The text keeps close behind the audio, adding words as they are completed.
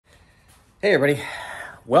Hey everybody,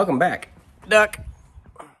 welcome back. Duck.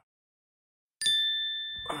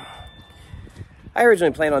 I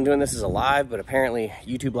originally planned on doing this as a live, but apparently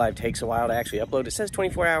YouTube Live takes a while to actually upload. It says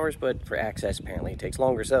 24 hours, but for access, apparently it takes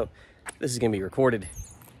longer. So this is gonna be recorded.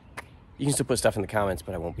 You can still put stuff in the comments,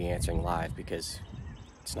 but I won't be answering live because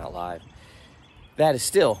it's not live. That is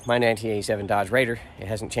still my 1987 Dodge Raider. It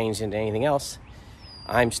hasn't changed into anything else.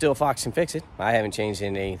 I'm still Fox and Fix It. I haven't changed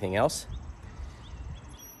into anything else.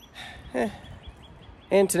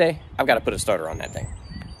 And today, I've got to put a starter on that thing.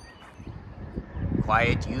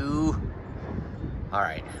 Quiet, you. All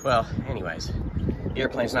right, well, anyways, the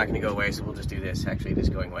airplane's not going to go away, so we'll just do this. Actually, it is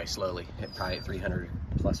going away slowly, probably at 300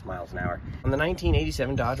 plus miles an hour. On the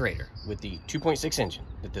 1987 Dodge Raider, with the 2.6 engine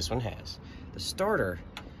that this one has, the starter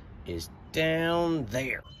is down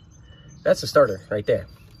there. That's the starter right there.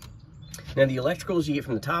 Now, the electricals you get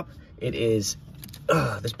from the top, it is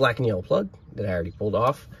this black and yellow plug that I already pulled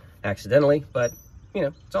off accidentally, but you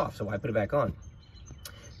know, it's off, so why put it back on?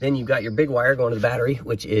 Then you've got your big wire going to the battery,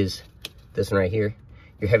 which is this one right here.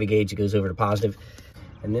 Your heavy gauge that goes over to positive.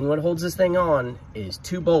 And then what holds this thing on is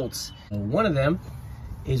two bolts. One of them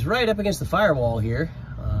is right up against the firewall here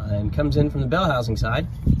and comes in from the bell housing side.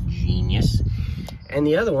 Genius. And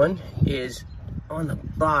the other one is on the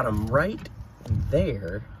bottom right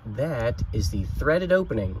there. That is the threaded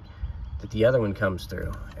opening that the other one comes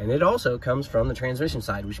through. And it also comes from the transmission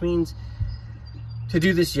side, which means to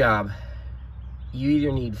do this job, you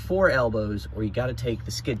either need 4 elbows or you got to take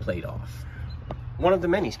the skid plate off. One of the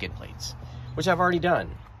many skid plates, which I've already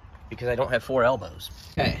done because I don't have 4 elbows.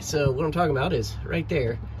 Okay, so what I'm talking about is right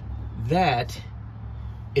there. That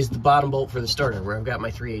is the bottom bolt for the starter where I've got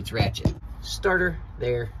my 3/8 ratchet. Starter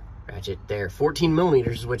there, ratchet there. 14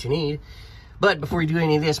 millimeters is what you need. But before you do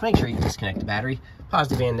any of this, make sure you disconnect the battery.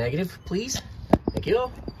 Positive and negative, please. Thank you.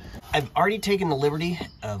 I've already taken the liberty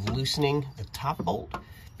of loosening the top bolt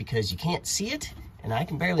because you can't see it and I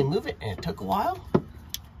can barely move it and it took a while.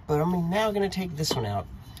 But I'm now gonna take this one out,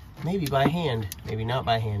 maybe by hand, maybe not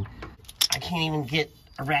by hand. I can't even get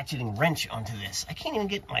a ratcheting wrench onto this. I can't even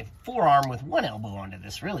get my forearm with one elbow onto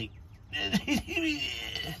this, really.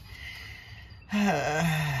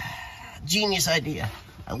 Genius idea.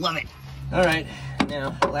 I love it. All right,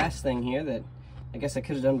 now last thing here that I guess I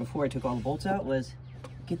could have done before I took all the bolts out was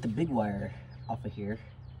get the big wire off of here.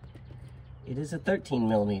 It is a 13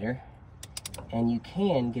 millimeter and you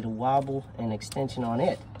can get a wobble and extension on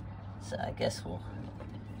it. So I guess we'll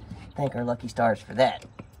thank our lucky stars for that.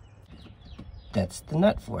 That's the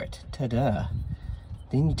nut for it, ta-da.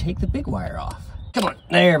 Then you take the big wire off. Come on,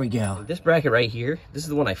 there we go. This bracket right here, this is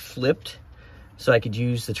the one I flipped so I could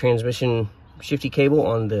use the transmission shifty cable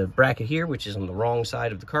on the bracket here, which is on the wrong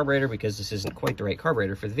side of the carburetor because this isn't quite the right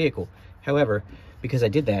carburetor for the vehicle. However, because I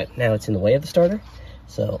did that, now it's in the way of the starter.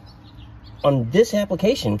 So on this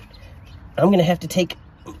application, I'm gonna have to take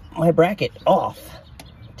my bracket off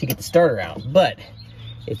to get the starter out. But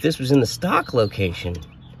if this was in the stock location,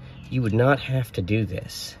 you would not have to do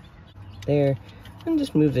this. There, and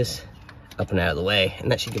just move this up and out of the way,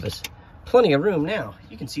 and that should give us plenty of room. Now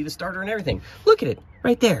you can see the starter and everything. Look at it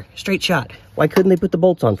right there, straight shot. Why couldn't they put the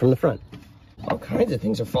bolts on from the front? All kinds of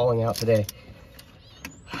things are falling out today.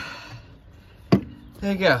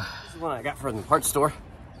 There you go. This is one I got from the parts store.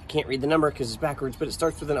 I can't read the number because it's backwards, but it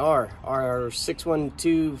starts with an R.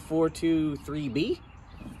 R612423B.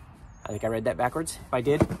 I think I read that backwards. If I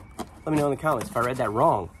did, let me know in the comments. If I read that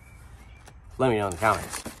wrong, let me know in the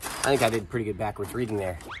comments. I think I did pretty good backwards reading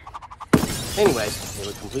there. Anyways, they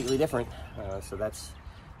look completely different, so that's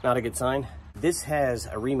not a good sign. This has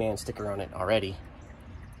a reman sticker on it already,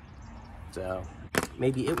 so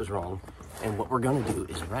maybe it was wrong, and what we're gonna do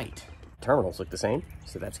is right. Terminals look the same,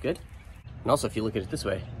 so that's good. And also, if you look at it this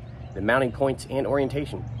way, the mounting points and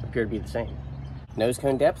orientation appear to be the same. Nose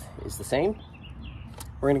cone depth is the same.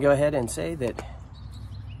 We're gonna go ahead and say that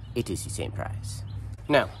it is the same price.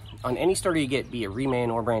 Now, on any starter you get, be it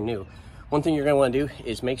reman or brand new, one thing you're gonna wanna do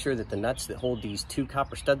is make sure that the nuts that hold these 2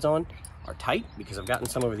 copper studs on are tight, because I've gotten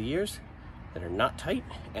some over the years that are not tight,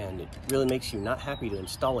 and it really makes you not happy to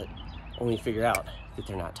install it, only to figure out that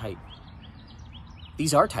they're not tight.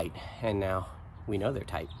 These are tight, and now we know they're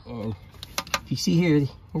tight. And if you see here,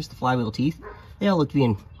 here's the flywheel teeth. They all look to be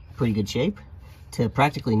in pretty good shape to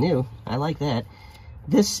practically new. I like that.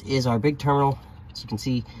 This is our big terminal. As you can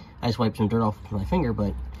see, I just wiped some dirt off with my finger,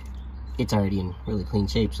 but it's already in really clean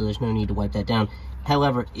shape, so there's no need to wipe that down.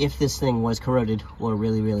 However, if this thing was corroded or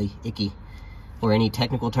really, really icky, or any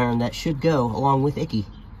technical term that should go along with icky,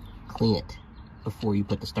 clean it before you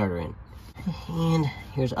put the starter in. And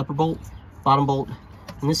here's upper bolt, bottom bolt,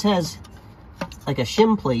 and this has like a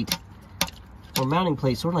shim plate or mounting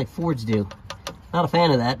plate, sort of like Fords do. Not a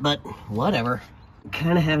fan of that, but whatever.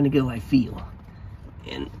 Kind of having to go I feel.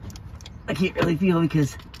 And I can't really feel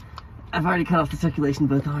because I've already cut off the circulation in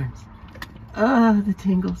both arms. Ah, the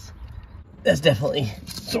tingles. That's definitely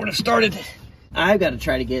sort of started. I've got to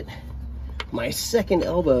try to get my second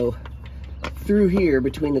elbow through here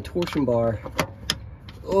between the torsion bar,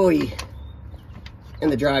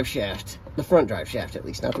 and the drive shaft. The front drive shaft, at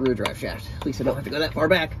least, not the rear drive shaft. At least I don't have to go that far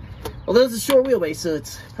back. Although it's a short wheelbase, so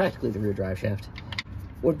it's practically the rear drive shaft.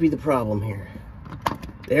 What would be the problem here?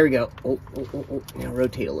 There we go. Oh. Now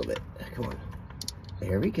rotate a little bit. Come on.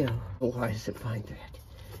 There we go. Oh, why does it find thread?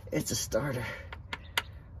 It's a starter.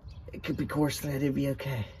 It could be coarse thread, it'd be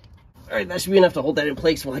okay. All right, that should be enough to hold that in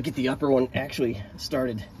place while I get the upper one actually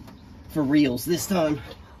started for reals this time.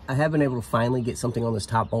 I have been able to finally get something on this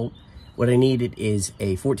top bolt. What I needed is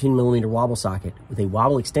a 14mm wobble socket with a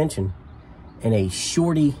wobble extension and a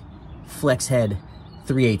shorty flex head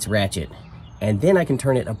 3/8 ratchet. And then I can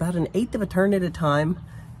turn it about 1/8 of a turn at a time,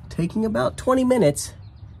 taking about 20 minutes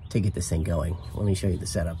to get this thing going. Let me show you the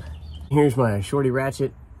setup. Here's my shorty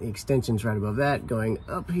ratchet. The extension's right above that, going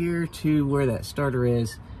up here to where that starter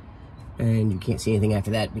is. And you can't see anything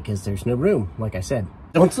after that because there's no room, like I said.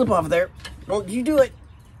 Don't slip off there. Don't you do it.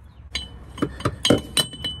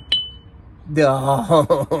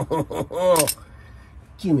 Oh,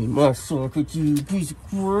 give me my socket, you piece of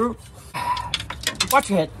crap. Watch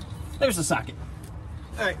your head. There's the socket.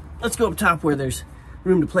 All right, let's go up top where there's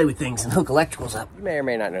room to play with things and hook electricals up. You may or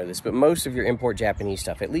may not know this, but most of your import Japanese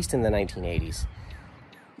stuff, at least in the 1980s,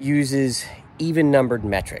 uses even numbered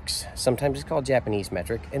metrics. Sometimes it's called Japanese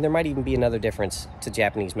metric, and there might even be another difference to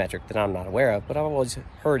Japanese metric that I'm not aware of, but I've always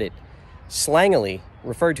heard it slangily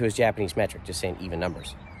referred to as Japanese metric, just saying even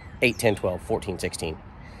numbers. 8, 10, 12, 14, 16.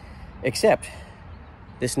 Except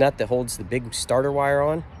this nut that holds the big starter wire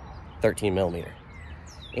on, 13mm.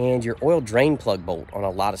 And your oil drain plug bolt on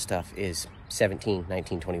a lot of stuff is 17,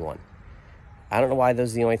 19, 21. I don't know why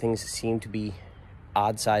those are the only things that seem to be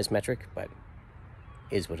odd size metric, but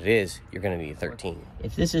is what it is. You're gonna need a 13.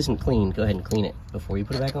 If this isn't clean, go ahead and clean it before you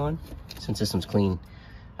put it back on. Since this one's clean,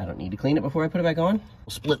 I don't need to clean it before I put it back on.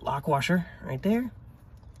 Split lock washer right there.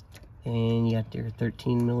 And you got your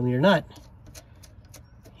 13mm nut.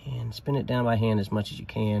 And spin it down by hand as much as you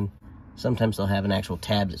can. Sometimes they'll have an actual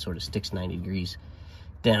tab that sort of sticks 90 degrees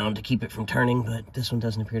down to keep it from turning, but this one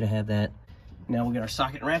doesn't appear to have that. Now we'll get our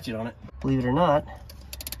socket and ratchet on it. Believe it or not,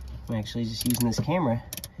 I'm actually just using this camera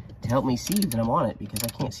to help me see that I'm on it because I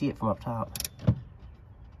can't see it from up top.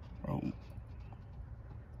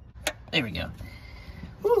 There we go.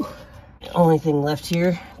 Whew. The only thing left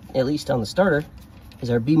here, at least on the starter,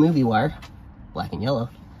 is our B-movie wire, black and yellow.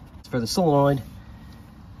 It's for the solenoid.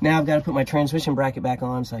 Now I've got to put my transmission bracket back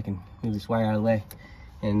on so I can move this wire out of the way,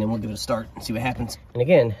 and then we'll give it a start and see what happens. And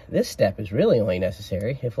again, this step is really only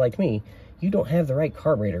necessary if, like me, you don't have the right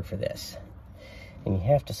carburetor for this. And you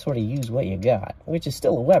have to sort of use what you got, which is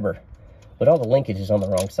still a Weber, but all the linkage is on the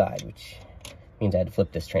wrong side, which means I had to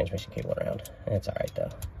flip this transmission cable around. That's all right, though.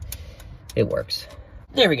 It works.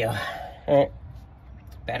 There we go. All right,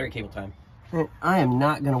 battery cable time. I am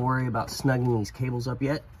not going to worry about snugging these cables up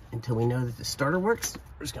yet until we know that the starter works.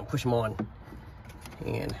 We're just going to push them on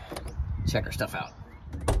and check our stuff out.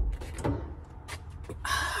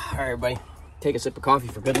 All right, everybody, take a sip of coffee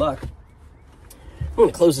for good luck. I'm going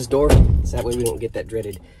to close this door so that way we don't get that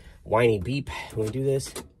dreaded whiny beep when we do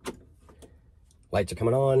this. Lights are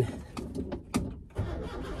coming on.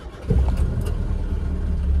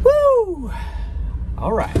 Woo!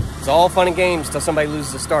 All right, it's all fun and games till somebody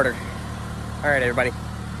loses the starter. All right, everybody,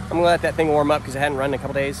 I'm gonna let that thing warm up because I hadn't run in a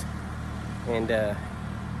couple days. And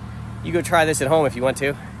you go try this at home if you want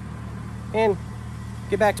to. And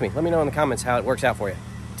get back to me. Let me know in the comments how it works out for you.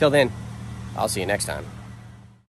 Till then, I'll see you next time.